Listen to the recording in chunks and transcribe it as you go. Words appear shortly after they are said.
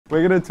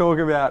We're going to talk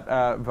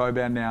about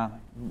Vauban now.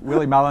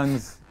 Willie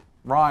Mullins,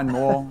 Ryan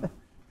Moore.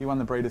 He won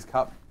the Breeders'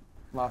 Cup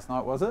last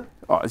night, was it?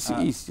 Oh,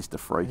 he's just a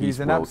freak. He's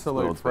an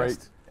absolute freak.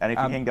 Best. And if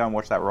you can go and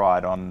watch that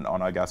ride on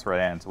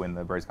𝗂𝗚𝗎𝗓 to win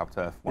the Breeders' Cup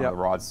turf, one of the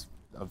rides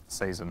of the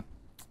season.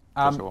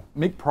 For sure.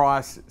 Mick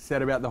Price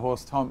said about the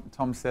horse,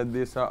 Tom said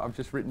this, I've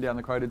just written down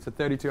the quote, it's a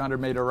 3,200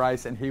 metre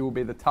race and he will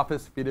be the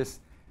toughest,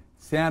 fittest,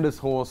 soundest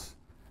horse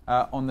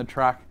on the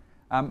track.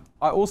 I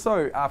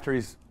also, after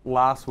his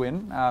last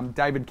win,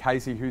 David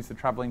Casey, who's the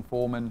travelling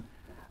foreman,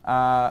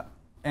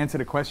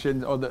 answered a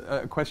question, or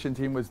the question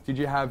to him was, did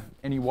you have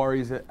any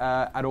worries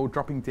at all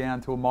dropping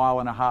down to 1.5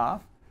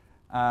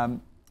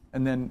 miles?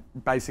 And then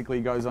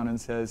basically goes on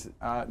and says,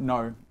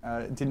 no,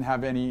 didn't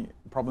have any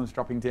problems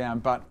dropping down,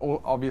 but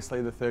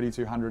obviously the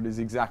 3,200 is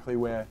exactly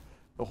where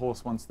the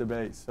horse wants to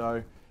be.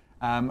 So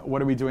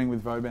what are we doing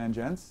with Vauban,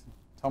 gents?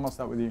 Tom, I'll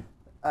start with you.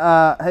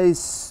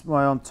 He's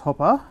my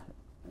on-topper.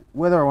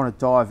 Whether I want to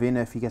dive in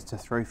if he gets to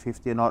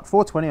 350 or not,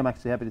 420 I'm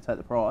actually happy to take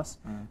the price,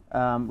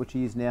 which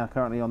he is now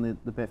currently on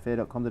the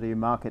Betfair.com.au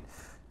market.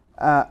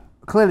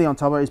 Clearly on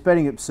top of it, he's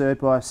betting Absurd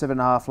by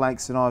 7.5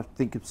 lengths, and I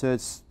think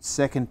Absurd's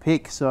second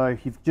pick, so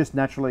you've just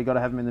naturally got to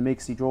have him in the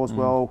mix. He draws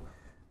well.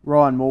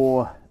 Ryan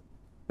Moore,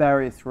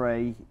 barrier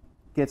 3,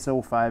 gets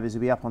all favours,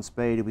 he'll be up on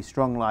speed, he'll be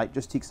strong late,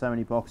 just ticks so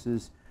many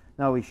boxes,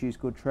 no issues,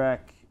 good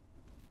track.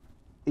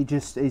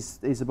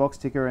 He's a box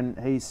ticker and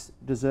he's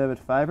deserved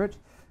favourite.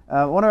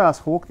 I want to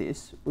ask Hawk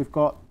this. We've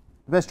got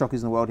the best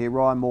jockeys in the world here,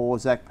 Ryan Moore,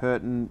 Zach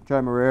Purton,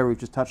 Joe Moreira, we've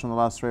just touched on the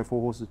last 3 or 4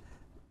 horses.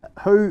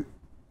 Who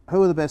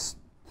are the best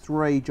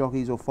 3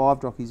 jockeys or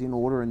 5 jockeys in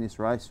order in this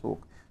race,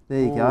 Hawk?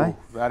 There you go.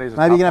 That is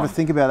Maybe you can have a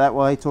think about that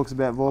while he talks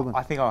about Vauban.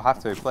 I think I'll have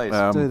to, please.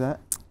 Do that.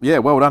 Yeah,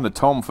 well done to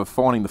Tom for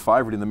finding the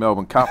favourite in the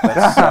Melbourne Cup.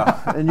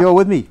 That's, and you're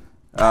with me.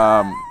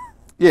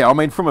 Yeah, I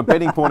mean, from a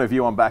betting point of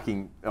view, I'm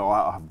backing.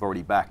 I've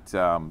already backed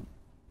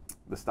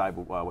the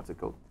stable. What's it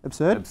called?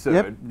 Absurd. Absurd.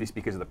 Yep. Just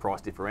because of the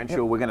price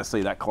differential, we're going to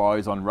see that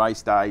close on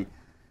race day.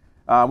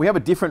 We have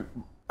a different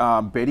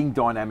betting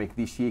dynamic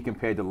this year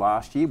compared to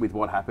last year, with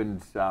what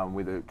happened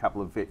with a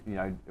couple of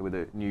with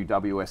a new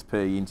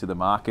WSP into the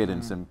market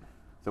and some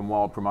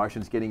wild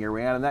promotions getting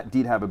around, and that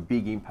did have a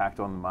big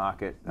impact on the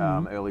market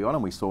early on,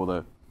 and we saw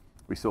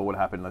what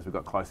happened as we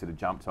got closer to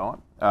jump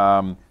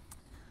time.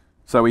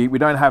 So we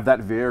don't have that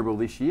variable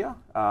this year,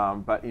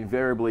 but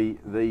invariably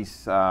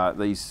these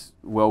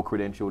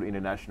well-credentialed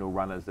international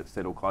runners that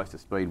settle close to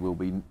speed will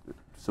be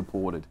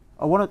supported.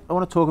 I want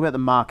to talk about the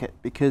market,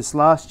 because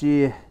last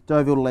year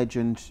Deauville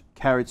Legend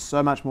carried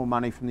so much more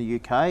money from the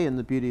UK, and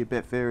the beauty of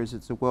Betfair is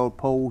it's a world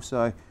pool,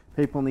 so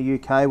people in the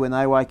UK, when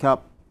they wake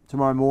up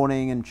tomorrow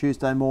morning and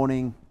Tuesday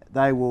morning,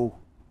 they will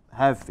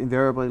have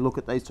invariably look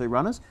at these 2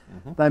 runners.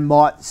 They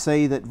might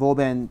see that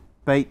Vauban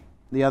beat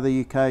the other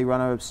UK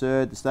runner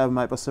Absurd, the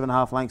stablemate, by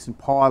 7.5 lengths, and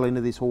pile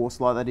into this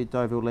horse like they did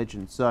Deauville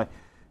Legend. So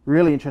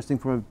really interesting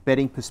from a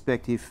betting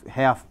perspective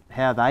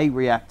how they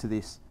react to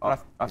this. I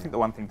think the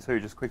one thing too,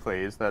 just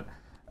quickly, is that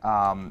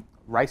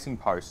Racing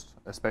Post,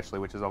 especially,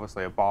 which is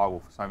obviously a Bible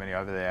for so many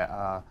over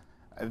there,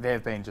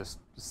 they've been just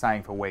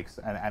saying for weeks,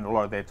 and a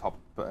lot of their top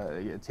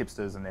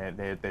tipsters and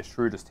their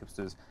shrewdest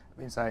tipsters have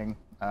been saying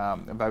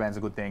Vauban's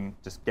a good thing,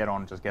 just get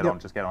on, just get on,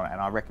 just get on.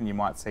 And I reckon you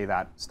might see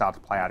that start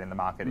to play out in the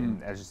market,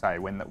 as you say,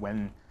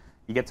 when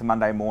you get to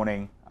Monday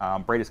morning,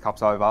 Breeders'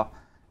 Cup's over,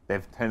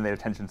 they've turned their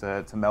attention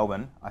to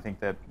Melbourne. I think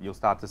that you'll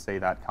start to see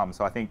that come.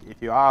 So I think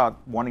if you are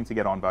wanting to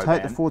get on Vauban,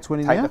 take the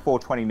 420 take the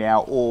 420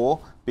 now, or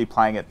be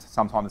playing it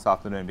sometime this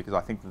afternoon, because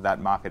I think that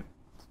market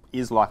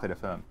is likely to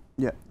firm.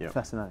 Yeah,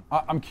 fascinating.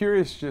 I'm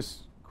curious,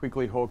 just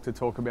quickly, Hawk, to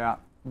talk about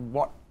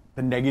what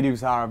the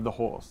negatives are of the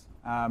horse.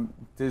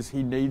 Does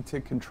he need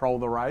to control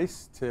the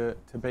race to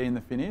be in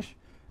the finish?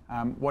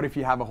 What if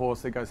you have a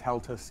horse that goes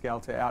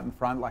helter-skelter out in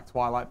front, like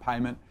Twilight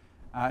Payment,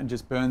 and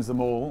just burns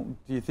them all?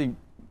 Do you think,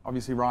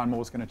 obviously, Ryan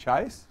Moore's going to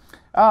chase?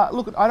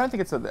 Look, I don't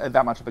think it's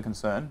that much of a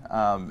concern,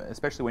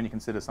 especially when you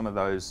consider some of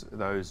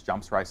those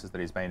jumps races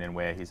that he's been in,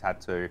 where he's had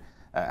to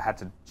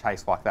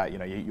chase like that.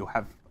 You'll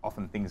have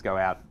often things go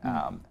out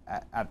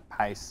at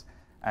pace,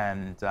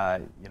 and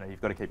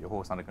you've got to keep your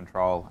horse under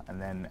control,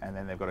 and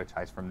then they've got to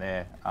chase from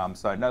there.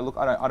 So no, look,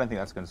 I don't think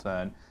that's a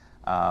concern.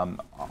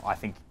 I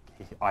think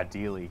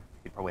ideally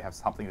he'd probably have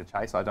something to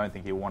chase. I don't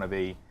think he'll want to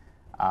be.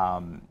 I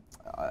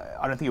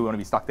don't think he'll want to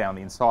be stuck down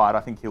the inside. I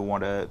think he'll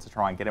want to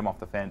try and get him off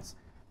the fence.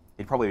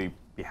 He'd probably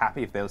be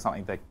happy if there was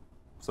something that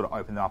sort of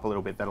opened up a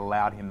little bit, that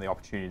allowed him the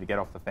opportunity to get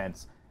off the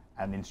fence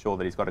and ensure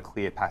that he's got a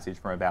clear passage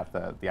from about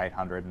the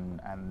 800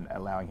 and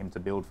allowing him to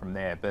build from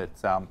there. But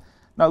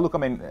no, look, I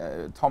mean,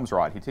 Tom's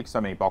right. He ticks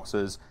so many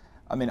boxes.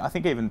 I mean, I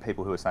think even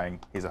people who are saying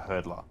he's a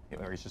hurdler,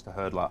 or he's just a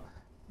hurdler,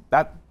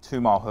 that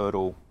 2-mile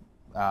hurdle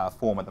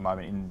form at the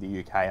moment in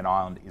the UK and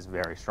Ireland is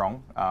very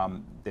strong.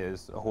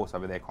 There's a horse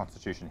over there,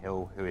 Constitution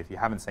Hill, who, if you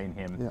haven't seen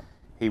him,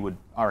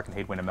 I reckon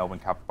he'd win a Melbourne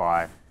Cup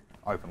by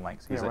open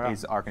lengths. I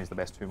reckon he's the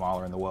best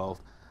 2-miler in the world.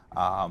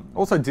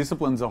 Also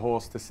disciplines a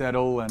horse to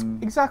settle,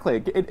 and exactly,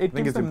 it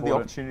gives them the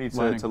opportunity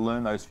to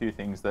learn those few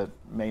things that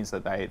means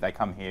that they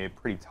come here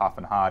pretty tough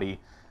and hardy.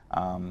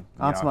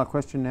 Answer my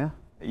question now.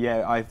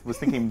 Yeah, I was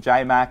thinking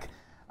j-Mac.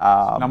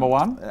 Number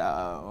one?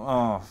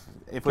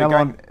 If we're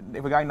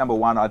going number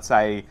one, I'd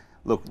say,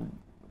 look,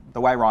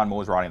 the way Ryan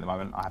Moore's riding at the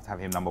moment, I have to have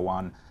him number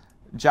one.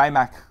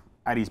 J-Mac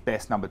at his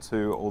best, number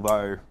two,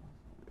 although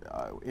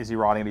is he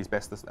riding at his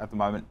best at the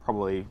moment?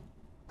 Probably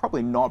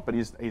not, but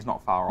he's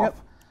not far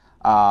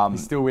off.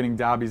 He's still winning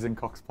derbies and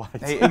Cox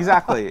Plates.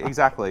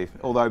 Exactly.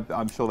 Although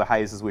I'm sure the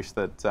Hayes wish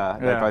that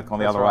they'd both gone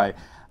the other way.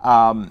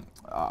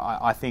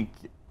 I think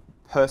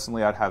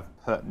personally I'd have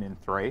𝗏𝗏𝗏 in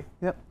 3.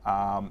 Yep.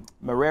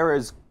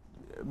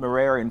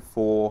 𝗬𝗏𝗏 in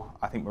 4.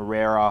 I think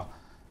𝗬𝗏𝗏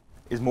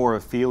is more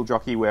of a field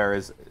jockey,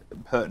 whereas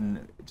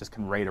𝗏𝗏𝗏 just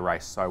can read a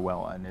race so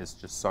well and is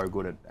just so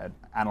good at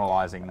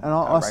analysing. And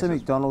I see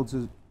McDonald's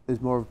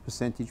is more of a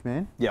percentage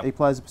man. Yep. He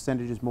plays the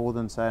percentages more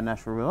than, say, a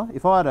Nash Ravilla.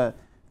 If I had a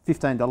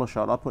 $15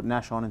 shot, I'd put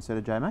Nash on instead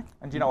of j-Mac.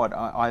 And do you know what?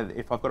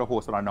 If I've got a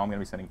horse that I know I'm going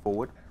to be sending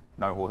forward,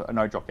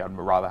 no jockey I'd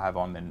rather have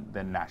on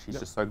than Nash. He's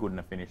just so good in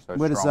the finish. So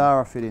Where does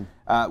strong. 𝗬𝗏 fit in?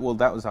 Well,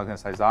 I was going to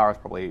say 𝗬𝗏's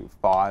probably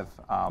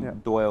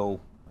 5. Doyle,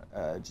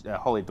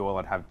 Holly Doyle,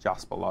 I'd have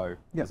just below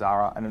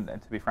𝗬𝗏.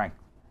 And to be frank,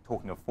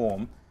 talking of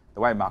form,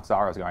 the way Mark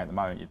𝗬𝗏 is going at the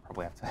moment, you'd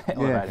probably have to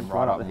elevate him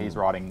right up. He's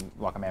riding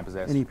like a man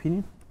possessed. Any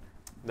opinion?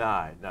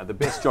 No. The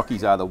best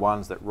jockeys are the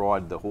ones that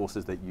ride the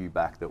horses that you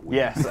back that win.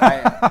 Yes.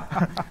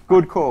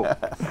 Good call.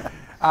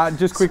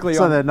 Just quickly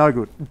So on... they're no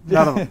good.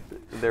 None of them.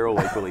 They're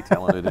all equally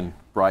talented and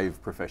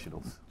brave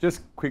professionals.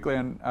 Just quickly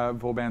on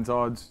Vauban's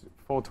odds,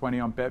 420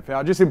 on Betfair.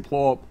 I just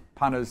implore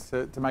punters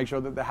to make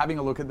sure that they're having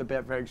a look at the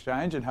Betfair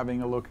exchange and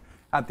having a look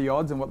at the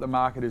odds and what the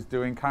market is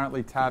doing.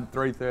 Currently tab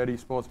 330,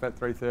 Sportsbet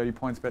 330,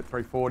 PointsBet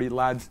 340,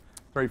 Lads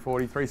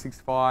 340,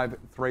 365,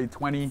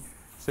 320.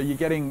 So you're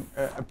getting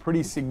a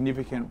pretty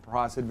significant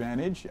price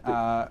advantage.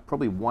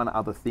 Probably one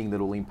other thing that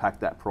will impact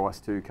that price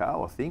too,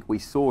 Karl, I think. We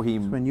saw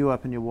him... When you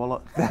open your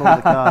wallet, pull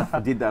the card. I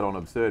did that on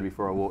Absurd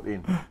before I walked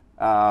in.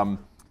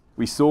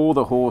 We saw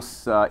the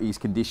horse, his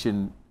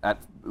condition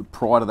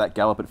prior to that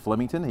gallop at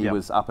Flemington. He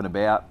was up and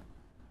about, a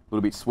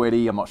little bit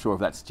sweaty. I'm not sure if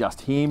that's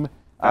just him.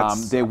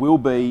 There will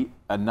be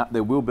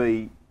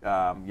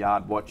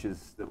yard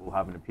watchers that will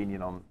have an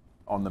opinion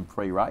on them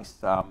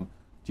pre-race.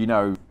 Do you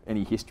know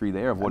any history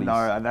there of what he's... No,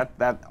 and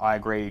that I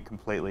agree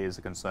completely is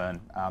a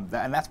concern.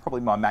 And that's probably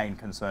my main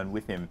concern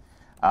with him.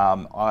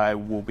 I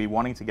will be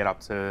wanting to get up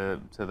to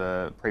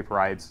the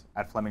pre-parades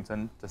at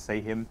Flemington to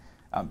see him.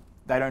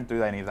 They don't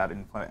do any of that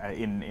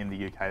in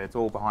the UK. It's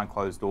all behind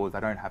closed doors.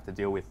 They don't have to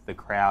deal with the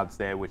crowds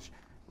there, which,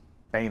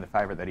 being the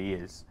favourite that he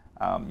is,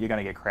 you're going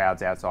to get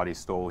crowds outside his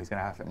stall. He's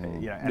going to have to,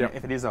 and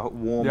if it is a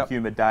warm,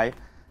 humid day,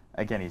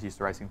 again, he's used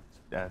to racing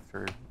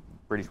through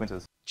British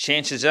winters.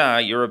 Chances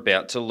are you're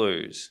about to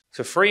lose.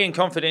 For free and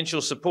confidential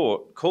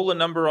support, call the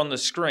number on the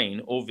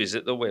screen or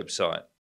visit the website.